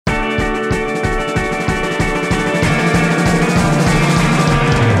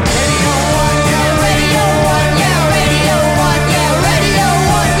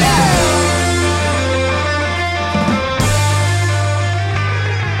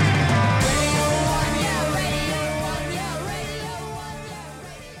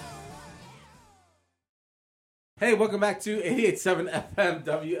Hey, welcome back to 88.7 FM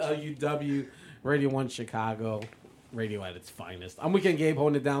WLUW Radio 1 Chicago. Radio at its finest. I'm Weekend Gabe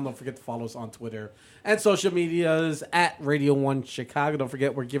holding it down. Don't forget to follow us on Twitter and social medias at Radio 1 Chicago. Don't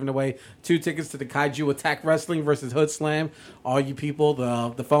forget we're giving away 2 tickets to the Kaiju Attack Wrestling versus Hood Slam. All you people,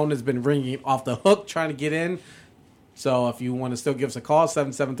 the phone has been ringing off the hook trying to get in. So if you want to still give us a call,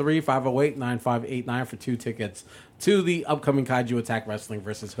 773-508-9589 for 2 tickets to the upcoming Kaiju Attack Wrestling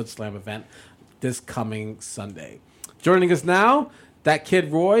versus Hood Slam event this coming Sunday. Joining us now, that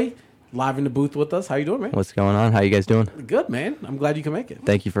kid Roy, live in the booth with us. How you doing, man? What's going on? How you guys doing? Good, man. I'm glad you can make it.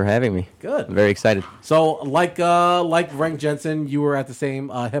 Thank you for having me. Good. I'm very excited. So, like Rank Jensen, you were at the same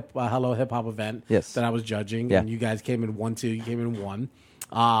Hello Hip Hop event Yes. that I was judging, Yeah. and you guys came in 1-2. You came in 1.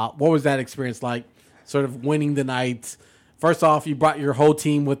 What was that experience like? Sort of winning the night. First off, you brought your whole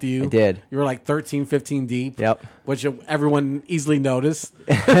team with you. I did. You were like 13, 15 deep. Yep. Which everyone easily noticed.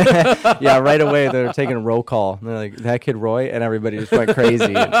 Yeah, right away they're taking a roll call. They're like, that kid Roy, and everybody just went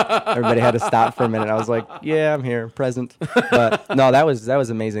crazy. And everybody had to stop for a minute. I was like, yeah, I'm here, present. But no, that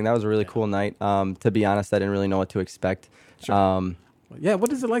was amazing. That was a really cool night. To be honest, I didn't really know what to expect. Sure. Yeah,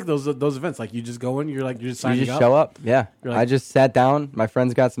 what is it like those events? Like you just go in, you're just signing up. You just show up. Yeah, like, I just sat down. My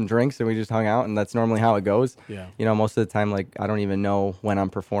friends got some drinks, and we just hung out. And that's normally how it goes. Yeah. You know, most of the time, like I don't even know when I'm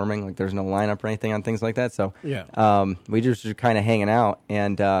performing. Like there's no lineup or anything on things like that. So yeah. We just were kind of hanging out.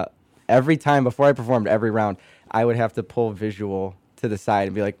 And every time before I performed, every round, I would have to pull visual to the side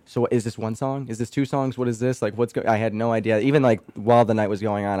and be like, so is this 1 song? Is this 2 songs? What is this? Like, I had no idea. Even like while the night was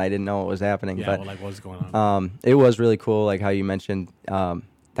going on, I didn't know what was happening. Yeah, but well, like what was going on? It was really cool. Like how you mentioned,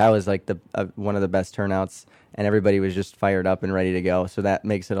 that was like one of the best turnouts, and everybody was just fired up and ready to go. So that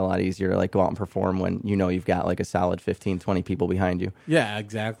makes it a lot easier to like go out and perform when you know you've got like a solid 15, 20 people behind you. Yeah,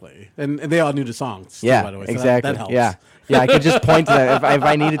 exactly. And they all knew the songs. Too, Yeah, by the way, so exactly. That helps. Yeah. I could just point to them. If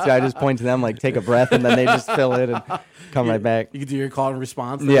I needed to, I just point to them, like take a breath, and then they just fill it and come right back. You could do your call and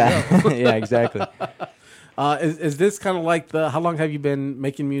response. Yeah, yeah, exactly. Is this kind of like how long have you been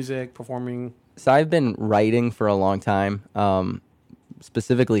making music, performing? So I've been writing for a long time.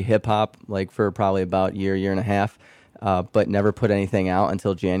 Specifically hip hop, like for probably about year and a half, but never put anything out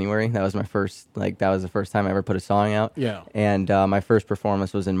until January. That was my first, that was the first time I ever put a song out. Yeah. And my first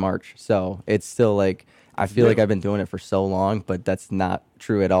performance was in March. So it's still like, I feel like I've been doing it for so long, but that's not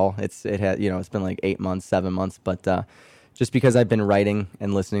true at all. It's been like 8 months, 7 months, but just because I've been writing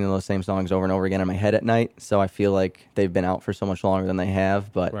and listening to those same songs over and over again in my head at night, so I feel like they've been out for so much longer than they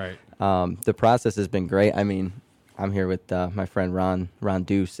have. But right. The process has been great. I mean, I'm here with my friend Ron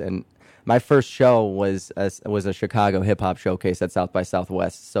Deuce, and my first show was a Chicago hip hop showcase at South by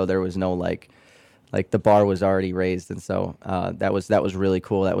Southwest. So there was no like the bar was already raised, and so that was really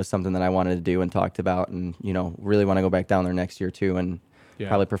cool. That was something that I wanted to do and talked about, and really want to go back down there next year too, and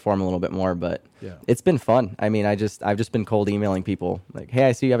probably perform a little bit more. But it's been fun. I mean, I've just been cold emailing people like, hey,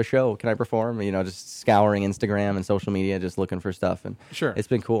 I see you have a show. Can I perform? Just scouring Instagram and social media, just looking for stuff, and it's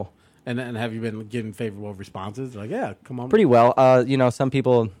been cool. And have you been getting favorable responses? Like, yeah, come on. Pretty well. Some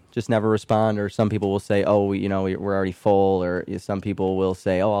people just never respond, or some people will say, oh, we're already full, or some people will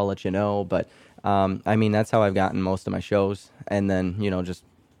say, oh, I'll let you know. But, I mean, that's how I've gotten most of my shows. And then, just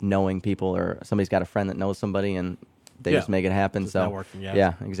knowing people, or somebody's got a friend that knows somebody, and they just make it happen. Just so networking,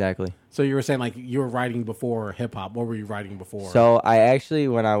 yeah, exactly. So you were saying, like, you were writing before hip-hop. What were you writing before? So I actually,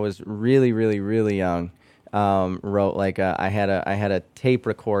 when I was really, really, really young, wrote I had a tape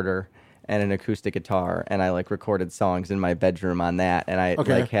recorder and an acoustic guitar, and I recorded songs in my bedroom on that, and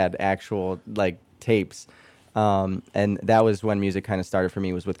I had actual tapes, and that was when music kind of started for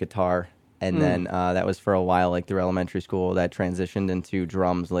me, was with guitar, and then that was for a while through elementary school. That transitioned into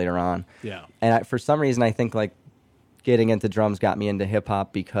drums later on. Yeah, and for some reason I think getting into drums got me into hip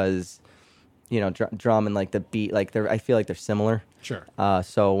hop because drum and the beat, I feel like they're similar. Sure.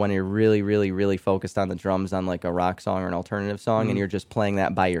 So when you're really, really, really focused on the drums on a rock song or an alternative song, and you're just playing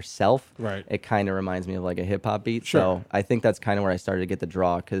that by yourself, right, it kind of reminds me of a hip hop beat. Sure. So I think that's kind of where I started to get the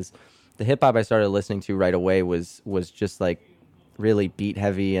draw, because the hip hop I started listening to right away was just really beat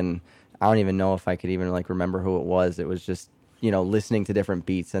heavy, and I don't even know if I could even remember who it was. It was just listening to different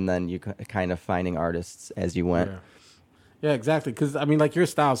beats, and then you kind of finding artists as you went. Yeah. Yeah, exactly. Because I mean, your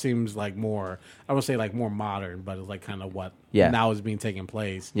style seems more, I would say more modern, but it's kind of what now is being taken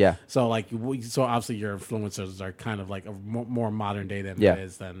place. Yeah. So so obviously your influences are kind of a more modern day than it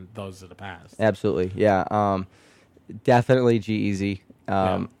is than those of the past. Absolutely. Yeah. Definitely G-Eazy.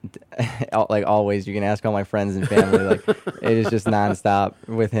 Always, you can ask all my friends and family. It is just nonstop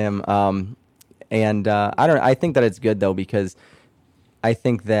with him. And I think that it's good though, because I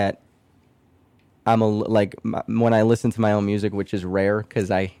think that when I listen to my own music, which is rare because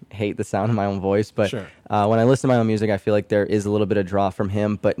I hate the sound of my own voice. But Sure. When I listen to my own music, I feel like there is a little bit of draw from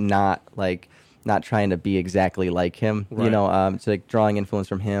him, but not trying to be exactly like him. Right. You know, so like drawing influence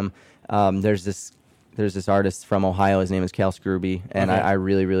from him. There's this artist from Ohio. His name is Scruby, and Okay. I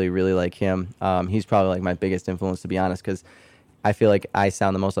really, really, really like him. He's probably like my biggest influence, to be honest, because I feel like I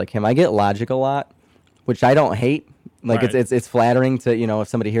sound the most like him. I get Logic a lot, which I don't hate. Like Right. it's flattering to, you know, if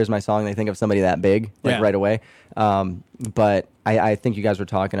somebody hears my song, they think of somebody that big, like Yeah. right away. But I think you guys were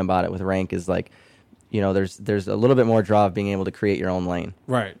talking about it with Rank is like, you know, there's a little bit more draw of being able to create your own lane,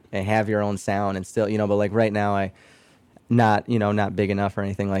 Right. and have your own sound, and still, you know. But like right now, not big enough or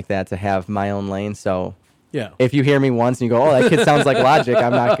anything like that to have my own lane. So Yeah. if you hear me once and you go, "Oh, that kid sounds like Logic,"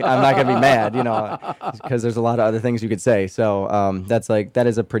 I'm not gonna be mad, you know, because there's a lot of other things you could say. So that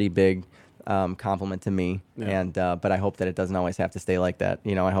is a pretty big compliment to me, Yeah. and but I hope that it doesn't always have to stay like that.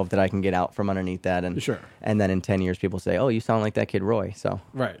 You know, I hope that I can get out from underneath that, and Sure. and then in 10 years people say, "Oh, you sound like that kid Roy." So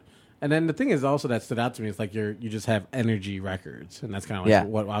Right. And then the thing is also that stood out to me is like you just have energy records, and that's kind of like Yeah.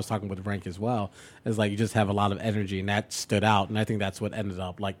 what I was talking with Rank as well. Is like you just have a lot of energy, and that stood out, and I think that's what ended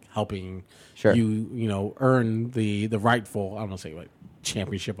up like helping Sure. you know earn the rightful, I don't want to say like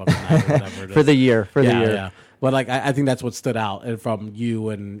championship of the night or whatever it is. for the year. Yeah. But like I think that's what stood out, and from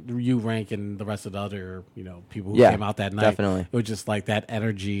you Rank and the rest of the other people who Yeah, came out that night. definitely. It was just like that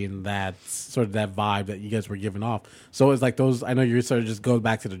energy and that sort of that vibe that you guys were giving off. So it's like those. I know you're sort of just go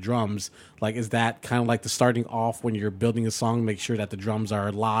back to the drums. Like, is that kind of like the starting off when you're building a song? Make sure that the drums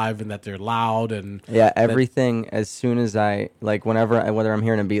are live and that they're loud and Yeah, everything. As soon as whether I'm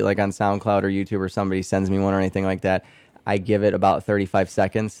hearing a beat like on SoundCloud or YouTube or somebody sends me one or anything like that, I give it about 35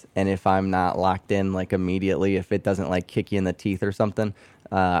 seconds, and if I'm not locked in like immediately, if it doesn't like kick you in the teeth or something,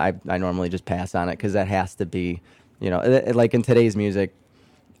 I normally just pass on it, because that has to be, like in today's music,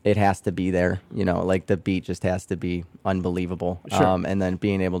 it has to be there. Like the beat just has to be unbelievable. Sure. And then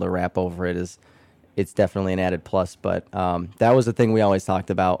being able to rap over it it's definitely an added plus. But that was the thing we always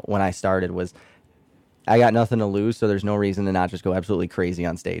talked about when I started was I got nothing to lose, so there's no reason to not just go absolutely crazy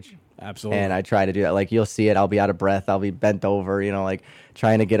on stage. Absolutely. And I try to do that. Like, you'll see it. I'll be out of breath. I'll be bent over, like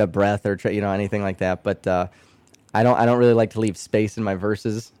trying to get a breath or, anything like that. But I don't really like to leave space in my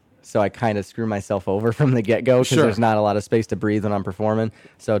verses. So I kind of screw myself over from the get-go, because Sure. there's not a lot of space to breathe when I'm performing.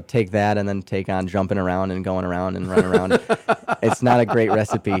 So take that and then take on jumping around and going around and running around. It's not a great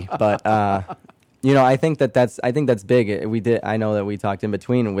recipe, but I think that's big. I know that we talked in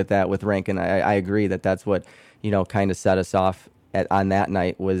between with Rank, and I agree that's what kind of set us off on that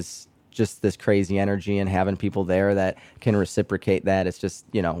night was just this crazy energy and having people there that can reciprocate that. It's just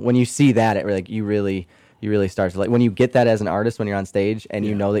when you see that, it like you really start to like when you get that as an artist when you're on stage and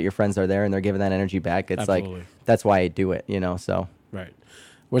you know that your friends are there and they're giving that energy back. It's Absolutely. like that's why I do it. So Right.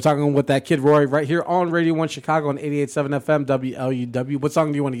 We're talking with that kid Roy right here on Radio 1 Chicago on 88.7 FM WLUW. What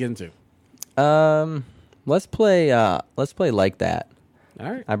song do you want to get into? let's play Like That. All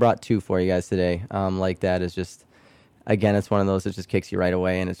right. I brought two for you guys today. Like That is just, again, it's one of those that just kicks you right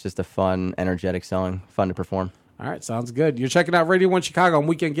away, and it's just a fun, energetic song, fun to perform. All right, sounds good. You're checking out Radio 1 Chicago. I'm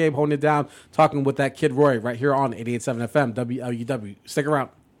Weekend Gabe holding it down, talking with that kid Roy right here on 88.7 FM WLUW. Stick around.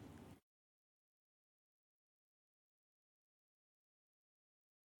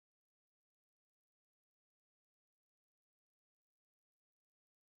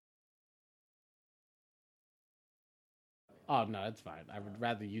 Oh, no, it's fine. I would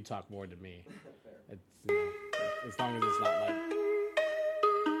rather you talk more than me. It's, as long as it's not like...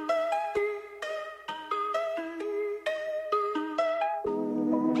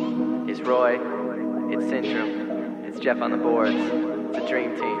 It's Roy, it's Syndrome, it's Jeff on the boards, it's a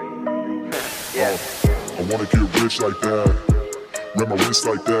dream team. Yeah. I wanna get rich like that, wear my wrist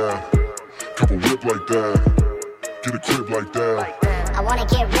like that, couple whip like that, get a crib like that. I wanna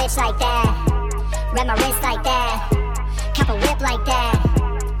get rich like that, wear my wrist like that, couple whip like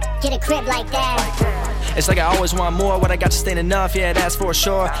that, get a crib like that. It's like I always want more, what I got just ain't enough, yeah, that's for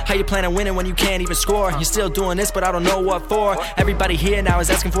sure. How you plan on winning when you can't even score? You're still doing this, but I don't know what for. Everybody here now is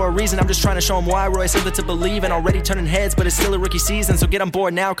asking for a reason, I'm just trying to show them why. Roy's something to believe in, already turning heads, but it's still a rookie season. So get on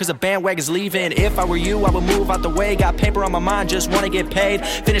board now, cause the bandwagon's leaving. If I were you, I would move out the way. Got paper on my mind, just wanna get paid.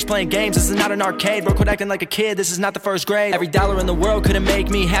 Finish playing games, this is not an arcade. Bro, quit acting like a kid, this is not the first grade. Every dollar in the world couldn't make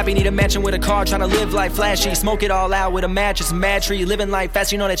me happy. Need a mansion with a car, trying to live life flashy. Smoke it all out with a match, it's a mad tree. Living life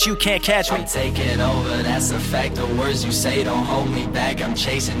fast, you know that you can't catch me. I'm taking over, that's a fact. The words you say don't hold me back. I'm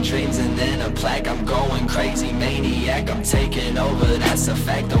chasing dreams and then a plaque. I'm going crazy, maniac. I'm taking over, that's a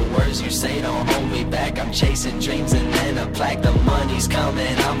fact. The words you say don't hold me back. I'm chasing dreams and then a plaque. The money's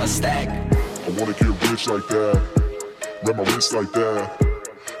coming, I'm a stack. I wanna get rich like that, wear my wrist like that,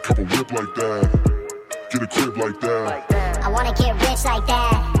 couple whip like that, Get a crib like that. I wanna get rich like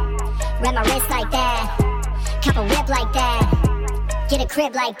that. Rent my wrist like that. Cop a whip like that. Get a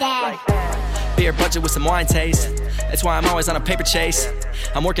crib like that. Beer budget with some wine taste. That's why I'm always on a paper chase.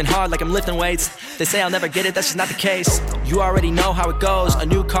 I'm working hard like I'm lifting weights. They say I'll never get it, that's just not the case. You already know how it goes. A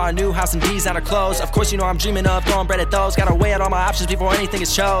new car, new house, and designer clothes. Of course you know I'm dreaming of throwing bread at those. Gotta weigh out all my options before anything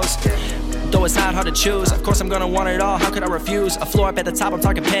is chose. Though it's not hard to choose, of course I'm gonna want it all, how could I refuse? A floor up at the top, I'm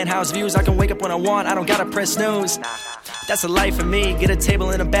talking penthouse views. I can wake up when I want, I don't gotta press snooze. That's the life for me, get a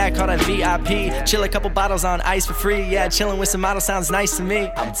table in the back, call that VIP. Chill a couple bottles on ice for free, yeah, chilling with some models sounds nice to me.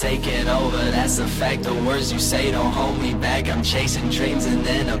 I'm taking over, that's a fact. The words you say don't hold me back. I'm chasing dreams and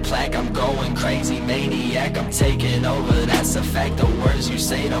then a plaque. I'm going crazy, maniac. I'm taking over, that's a fact. The words you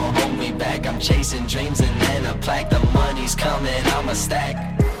say don't hold me back. I'm chasing dreams and then a plaque. The money's coming, I'm a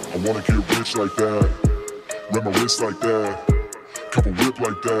stack. I wanna get rich like that. Rent my wrist like that. Cop a whip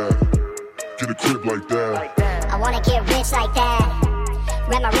like that. Get a crib like that. I wanna get rich like that.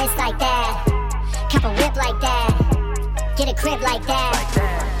 Rent my wrist like that. Cop a whip like that. Get a crib like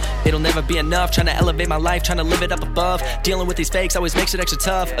that. It'll never be enough, trying to elevate my life, trying to live it up above. Dealing with these fakes always makes it extra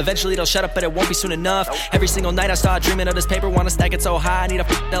tough. Eventually they'll shut up, but it won't be soon enough. Every single night I start dreaming of this paper, wanna stack it so high, I need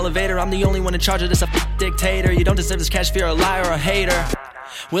a elevator. I'm the only one in charge of this, a dictator. You don't deserve this cash if you're a liar or a hater.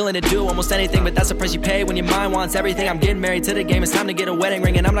 Willing to do almost anything, but that's the price you pay when your mind wants everything. I'm getting married to the game, it's time to get a wedding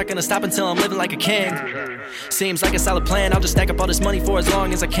ring, and I'm not gonna stop until I'm living like a king. Seems like a solid plan, I'll just stack up all this money for as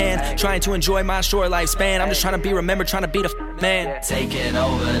long as I can. Trying to enjoy my short lifespan, I'm just trying to be remembered, trying to be the man. Taking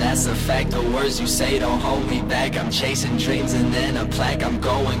over, that's a fact. The words you say don't hold me back. I'm chasing dreams and then a plaque. I'm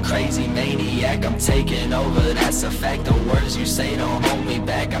going crazy, maniac. I'm taking over, that's a fact. The words you say don't hold me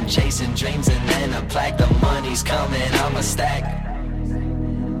back. I'm chasing dreams and then a plaque. The money's coming, I'm a stack.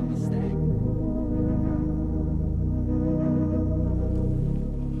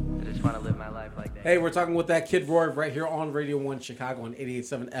 Hey, we're talking with that Kid Roy right here on Radio 1 Chicago on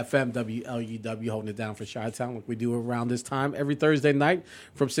 88.7 FM WLUW, holding it down for Chi-Town like we do around this time every Thursday night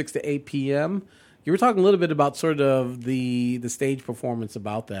from 6 to 8 p.m. You were talking a little bit about sort of the stage performance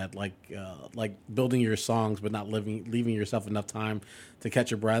about that, like building your songs but not leaving yourself enough time to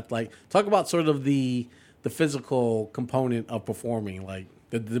catch your breath. Like, talk about sort of the physical component of performing, like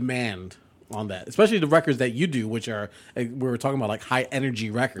the demand on that, especially the records that you do, which are, we were talking about, like high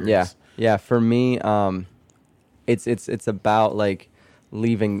energy records. Yeah. For me, it's about like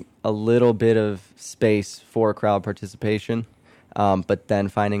leaving a little bit of space for crowd participation, but then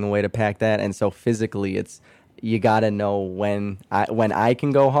finding a way to pack that. And so physically, you got to know when I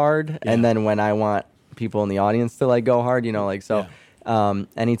can go hard, and then when I want people in the audience to like go hard. You know, like so. Yeah.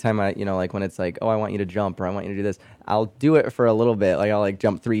 Anytime like when it's like, oh, I want you to jump or I want you to do this, I'll do it for a little bit. Like I'll like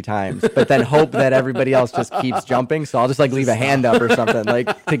jump 3 times, but then hope that everybody else just keeps jumping. So I'll just like leave a hand up or something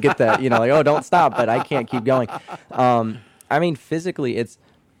like to get that, like, oh, don't stop, but I can't keep going. I mean, physically it's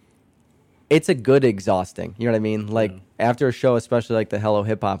a good exhausting. You know what I mean? Like after a show, especially like the Hello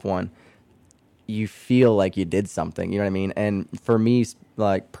Hip Hop one, you feel like you did something. You know what I mean? And for me,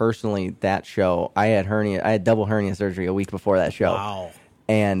 like personally, that show, I had double hernia surgery a week before that show. Wow.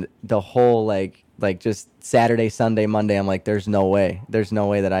 And the whole like just Saturday, Sunday, Monday, I'm like, there's no way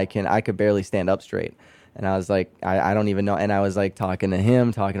that I could barely stand up straight. And I was like, I don't even know. And I was like talking to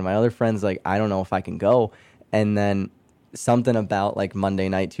him, talking to my other friends, like, I don't know if I can go. And then something about like Monday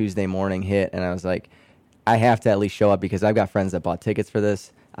night, Tuesday morning hit. And I was like, I have to at least show up because I've got friends that bought tickets for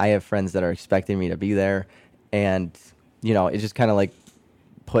this. I have friends that are expecting me to be there. And, it's just kind of like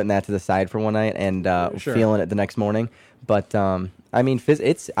putting that to the side for one night and feeling it the next morning. But, I mean,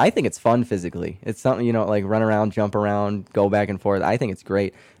 I think it's fun physically. It's something, like run around, jump around, go back and forth. I think it's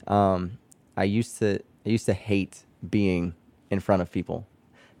great. I used to hate being in front of people,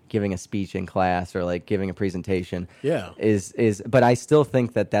 giving a speech in class or like giving a presentation. Yeah. But I still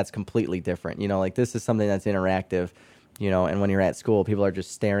think that that's completely different. Like this is something that's interactive. And when you're at school, people are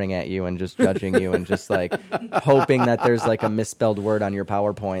just staring at you and just judging you and just like hoping that there's like a misspelled word on your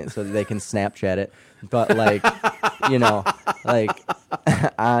PowerPoint so that they can Snapchat it. But like, like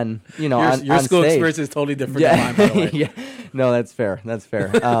on, your on school stage, experience is totally different than mine, by the way. Yeah. No, that's fair.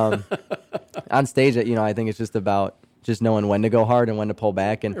 On stage, I think it's just about just knowing when to go hard and when to pull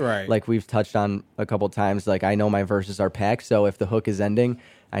back. And like we've touched on a couple times, like I know my verses are packed. So if the hook is ending,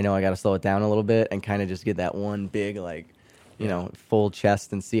 I know I got to slow it down a little bit and kind of just get that one big, like, full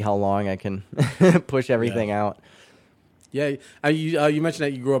chest and see how long I can push everything out. Yeah, you mentioned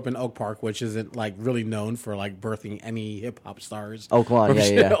that you grew up in Oak Park, which isn't like really known for like birthing any hip hop stars. Oak Lawn,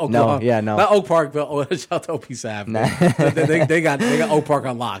 yeah. Oak No, Lawn. yeah, no. Not Oak Park, but shout out to OP Sav. Nah. they got Oak Park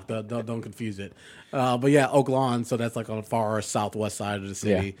on lock. Don't confuse it. But yeah, Oak Lawn. So that's like on the far southwest side of the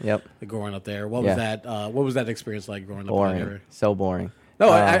city. Yeah, yep. Growing up there, what was that? What was that experience like growing up in that area? So boring. No,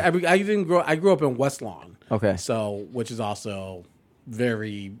 I didn't grow. I grew up in West Lawn. Okay. So which is also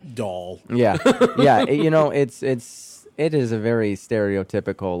very dull. Yeah, yeah. It is a very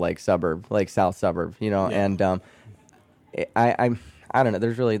stereotypical like suburb, like south suburb, and I don't know.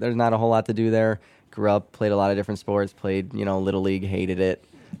 There's not a whole lot to do there. Grew up, played a lot of different sports, played Little League, hated it.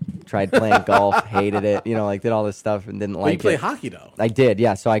 Tried playing golf, hated it. Did all this stuff and didn't like it. You played hockey though. I did,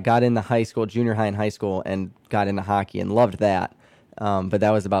 yeah. So I got into high school, junior high and high school, and got into hockey and loved that. But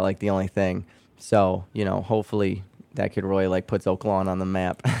that was about like the only thing. So hopefully that kid really like puts Oak Lawn on the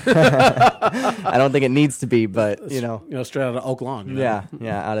map. I don't think it needs to be, but straight out of Oak Lawn. Yeah,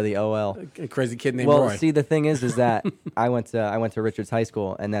 out of the OL. A crazy kid named Roy. Well, see, the thing is that I went to Richards High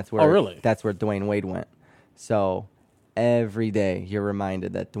School, and that's where that's where Dwayne Wade went. So every day you're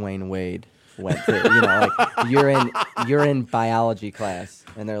reminded that Dwayne Wade went to like you're in biology class,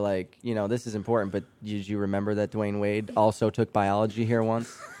 and they're like, this is important, but did you remember that Dwayne Wade also took biology here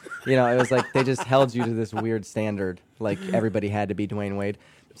once? It was like they just held you to this weird standard, like everybody had to be Dwayne Wade.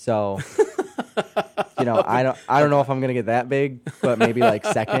 So, I don't know if I'm gonna get that big, but maybe like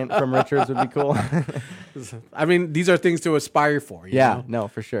second from Richards would be cool. I mean, these are things to aspire for. You know? No,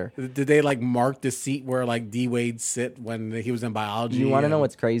 for sure. Did they like mark the seat where like D Wade sit when he was in biology? You want to know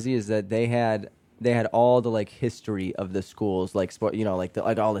what's crazy is that they had all the like history of the schools, like sport,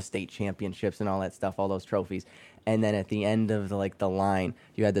 like all the state championships and all that stuff, all those trophies. And then at the end of the line,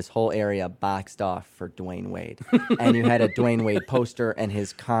 you had this whole area boxed off for Dwayne Wade. And you had a Dwayne Wade poster and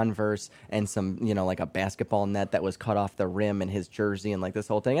his Converse and some, like a basketball net that was cut off the rim and his jersey and like this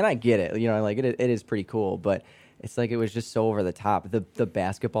whole thing. And I get it, like it is pretty cool, but it's like it was just so over the top. The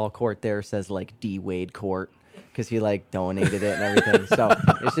basketball court there says like D Wade Court because he like donated it and everything. So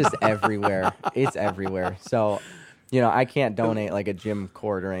it's just everywhere. It's everywhere. So, I can't donate like a gym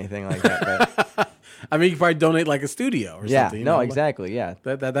court or anything like that, but... I mean, you could probably donate like a studio or something. No, exactly. Yeah,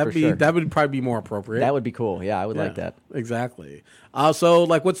 that would probably be more appropriate. That would be cool. Yeah, I would like that. Exactly. So,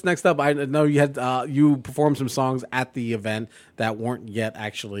 like, what's next up? I know you had you performed some songs at the event that weren't yet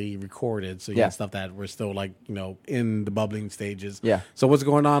actually recorded. So you had stuff that were still like in the bubbling stages. Yeah. So what's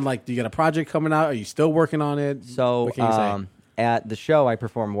going on? Like, do you got a project coming out? Are you still working on it? So what can you say? At the show, I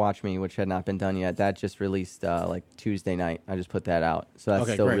performed "Watch Me," which had not been done yet. That just released like Tuesday night. I just put that out, so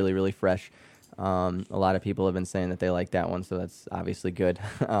that's still really, really fresh. A lot of people have been saying that they like that one, so that's obviously good.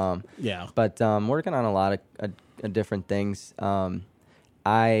 But working on a lot of different things.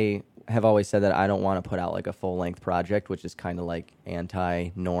 I have always said that I don't want to put out like a full-length project, which is kind of like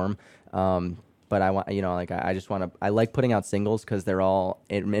anti-norm. But I want, I just want to. I like putting out singles because they're all,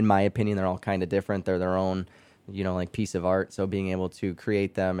 in my opinion, they're all kind of different. They're their own, like piece of art. So being able to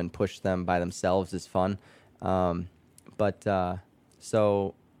create them and push them by themselves is fun.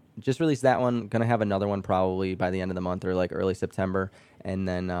 So. Just released that one. Gonna have another one probably by the end of the month or like early September, and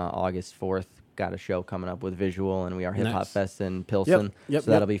then August 4th got a show coming up with Visual, and we are Hip Hop Fest in Pilsen. So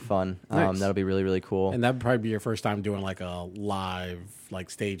that'll be fun. Nice. That'll be really, really cool. And that'd probably be your first time doing like a live like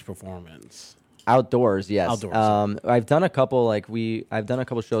stage performance. Outdoors, yes. Outdoors. I've done a couple I've done a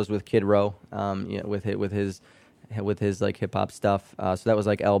couple shows with Kid Row, with his like hip hop stuff. So that was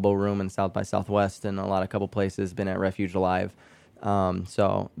like Elbow Room and South by Southwest, and a couple places. Been at Refuge Alive.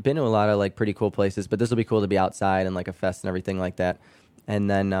 So been to a lot of like pretty cool places, but this will be cool to be outside and like a fest and everything like that. And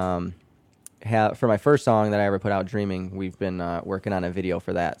then for my first song that I ever put out, Dreaming, we've been working on a video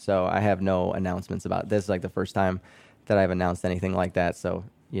for that. So I have no announcements about this. Is like the first time that I've announced anything like that. So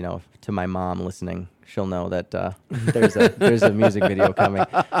to my mom listening, she'll know that there's a music video coming.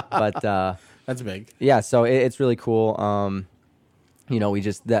 But that's big. Yeah, so it's really cool. We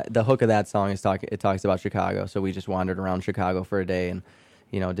just the hook of that song it talks about Chicago. So we just wandered around Chicago for a day and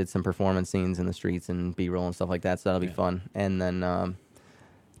did some performance scenes in the streets and B-roll and stuff like that. So that'll be fun. And then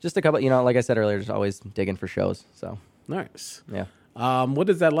just a couple, like I said earlier, just always digging for shows. So nice. Yeah. What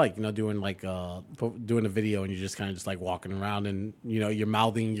is that like? Doing like doing a video and you're just kind of just like walking around and you're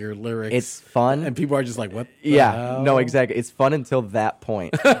mouthing your lyrics. It's fun, and people are just like, "What?" The hell? No, exactly. It's fun until that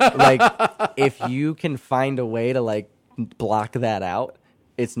point. Like if you can find a way to like block that out,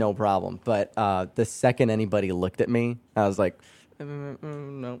 it's no problem. But the second anybody looked at me, I was like,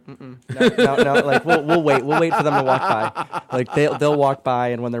 no. Like we'll wait for them to walk by. Like they'll walk by,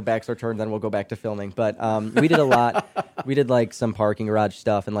 and when their backs are turned, then we'll go back to filming. But we did a lot. we did like some parking garage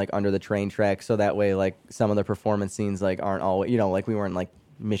stuff and like under the train track, so that way like some of the performance scenes like aren't all, you know, like we weren't like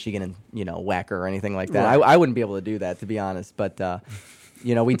Michigan and, you know, Wacker or anything like that. Right. I wouldn't be able to do that, to be honest, but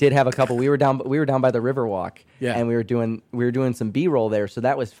you know, we did have a couple. We were down by the Riverwalk, and we were doing some B-roll there, so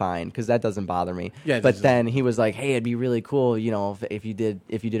that was fine because that doesn't bother me. Yeah, but then he was like, "Hey, it'd be really cool, you know, if you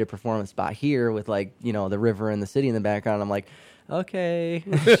did a performance spot here with like, you know, the river and the city in the background." I'm like, "Okay,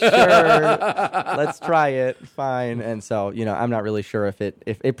 sure, let's try it, fine." And so, you know, I'm not really sure if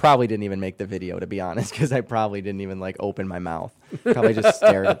it probably didn't even make the video, to be honest, because I probably didn't even like open my mouth. Probably just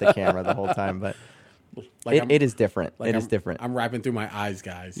stared at the camera the whole time, but. Like it is different. Like it is different. I'm rapping through my eyes,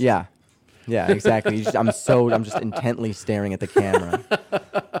 guys. Yeah, exactly. I'm just intently staring at the camera.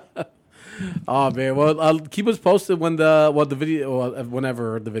 Oh man, well, keep us posted when the video,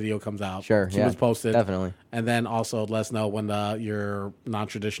 whenever the video comes out. Sure, keep us posted, definitely. And then also let us know when your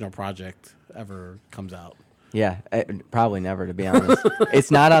non-traditional project ever comes out. Yeah, probably never, to be honest.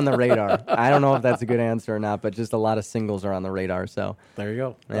 It's not on the radar. I don't know if that's a good answer or not, but just a lot of singles are on the radar. So there you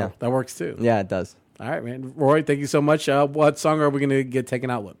go. Yeah, that works too. Yeah, it does. All right, man. Roy, thank you so much. What song are we going to get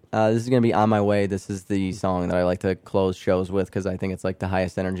taken out with? This is going to be On My Way. This is the song that I like to close shows with because I think it's like the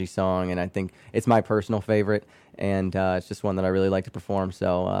highest energy song, and I think it's my personal favorite, and it's just one that I really like to perform.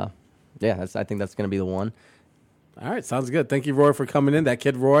 So, I think that's going to be the one. All right, sounds good. Thank you, Roy, for coming in. That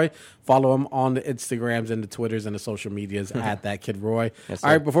Kid Roy. Follow him on the Instagrams and the Twitters and the social medias at That Kid Roy. Yes,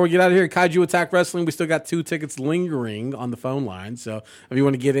 all right, before we get out of here, Kaiju Attack Wrestling, we still got 2 tickets lingering on the phone line. So if you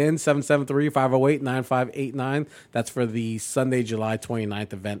want to get in, 773-508-9589. That's for the Sunday, July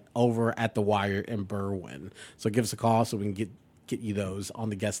 29th event over at The Wire in Berwyn. So give us a call so we can get you those on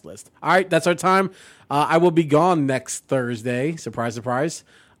the guest list. All right, that's our time. I will be gone next Thursday. Surprise, surprise.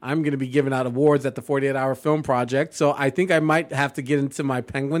 I'm going to be giving out awards at the 48-Hour Film Project, so I think I might have to get into my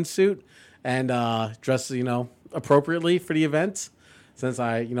penguin suit and dress, you know, appropriately for the event, since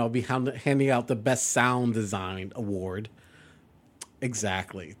I, you know, be handing out the Best Sound Design Award.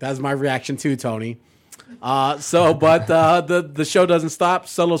 Exactly. That's my reaction too, Tony. But the show doesn't stop.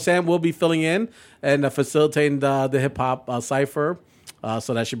 Solo Sam will be filling in and facilitating the hip-hop cipher,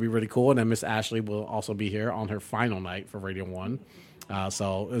 so that should be really cool. And then Miss Ashley will also be here on her final night for Radio 1.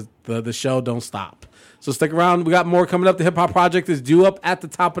 So the show don't stop. So stick around. We got more coming up. The Hip Hop Project is due up at the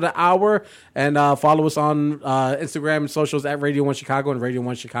top of the hour. And follow us on Instagram and socials at Radio 1 Chicago and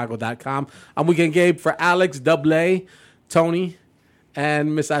Radio1Chicago.com. I'm Weekend Gabe for Alex, Double A, Tony,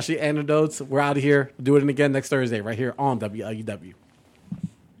 and Miss Ashley Antidotes. We're out of here. Do it again next Thursday right here on WLUW.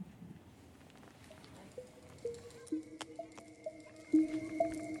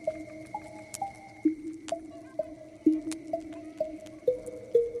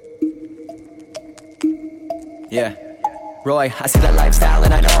 Yeah. Roy, I see that lifestyle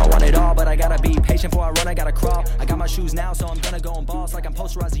and I know I want it all, but I gotta be patient before I run, I gotta crawl. I got my shoes now, so I'm gonna go and boss like I'm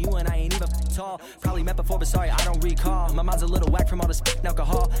posterizing you and I ain't even tall. Probably met before, but sorry, I don't recall. My mind's a little whack from all this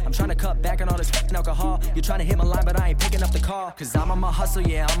alcohol. I'm trying to cut back on all this alcohol. You're trying to hit my line, but I ain't picking up the call. Cause I'm on my hustle,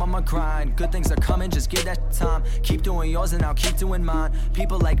 yeah, I'm on my grind. Good things are coming, just give that time. Keep doing yours and I'll keep doing mine.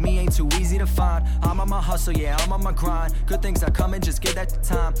 People like me ain't too easy to find. I'm on my hustle, yeah, I'm on my grind. Good things are coming, just give that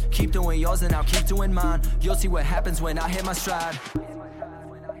time. Keep doing yours and I'll keep doing mine. You'll see what happens when I hit my stride.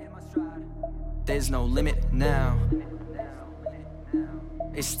 There's no limit now.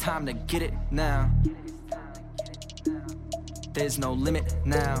 It's time to get it now. There's no limit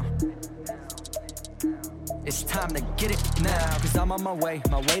now. It's time to get it now. Cause I'm on my way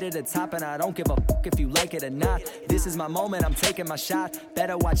to the top, and I don't give a fuck if you like it or not. This is my moment, I'm taking my shot.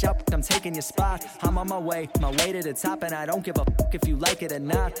 Better watch out, I'm taking your spot. I'm on my way to the top, and I don't give a fuck if you like it or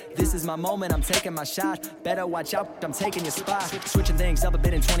not. This is my moment, I'm taking my shot. Better watch out, I'm taking your spot. Switching things up a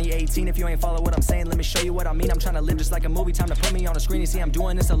bit in 2018. If you ain't follow what I'm saying, let me show you what I mean. I'm trying to live just like a movie, time to put me on the screen. You see, I'm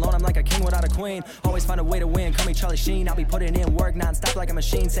doing this alone, I'm like a king without a queen. Always find a way to win, call me Charlie Sheen. I'll be putting in work non-stop like a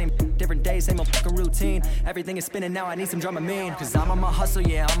machine. Same different day, same old fucking routine. Everything is spinning now, I need some Dramamine. Cause I'm on my hustle,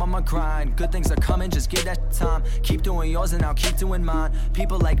 yeah, I'm on my grind. Good things are coming, just give that time. Keep doing yours and I'll keep doing mine.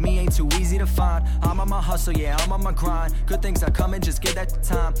 People like me ain't too easy to find. I'm on my hustle, yeah, I'm on my grind. Good things are coming, just give that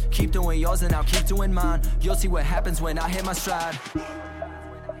time. Keep doing yours and I'll keep doing mine. You'll see what happens when I hit my stride.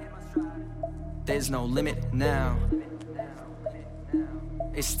 There's no limit now.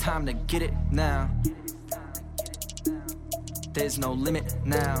 It's time to get it now. There's no limit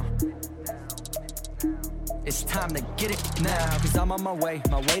now. It's time to get it now. Cause I'm on my way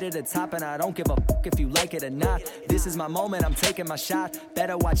to the top, and I don't give a fuck if you like it or not. This is my moment, I'm taking my shot.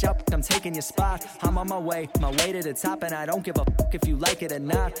 Better watch out, I'm taking your spot. I'm on my way to the top, and I don't give a fuck fuck if you like it or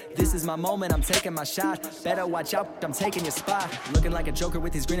not. This is my moment, I'm taking my shot. Better watch out, I'm taking your spot. Looking like a joker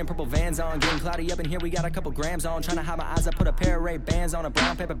with these green and purple Vans on. Getting cloudy up in here, we got a couple grams on. Trying to hide my eyes, I put a pair of Ray-Bans on. A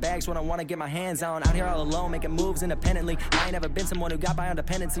brown paper bag's what I want to get my hands on. Out here all alone, making moves independently. I ain't never been someone who got by on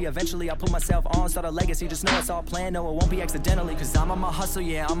dependency. Eventually I'll put myself on, start a legacy. Just know it's all planned, no it won't be accidentally. Cause I'm on my hustle,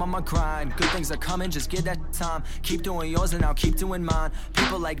 yeah, I'm on my grind. Good things are coming, just give that time. Keep doing yours and I'll keep doing mine.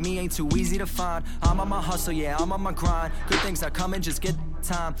 People like me ain't too easy to find. I'm on my hustle, yeah, I'm on my grind. Good things are coming, just get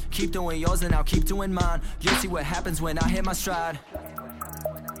time. Keep doing yours and I'll keep doing mine. You'll see what happens when I hit my stride.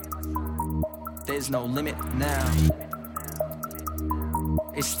 There's no limit now.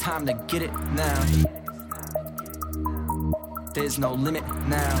 It's time to get it now. There's no limit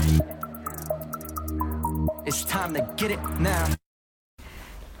now. It's time to get it now.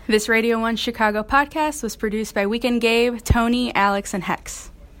 This Radio 1 Chicago podcast was produced by Weekend Gabe, Tony, Alex, and Hex.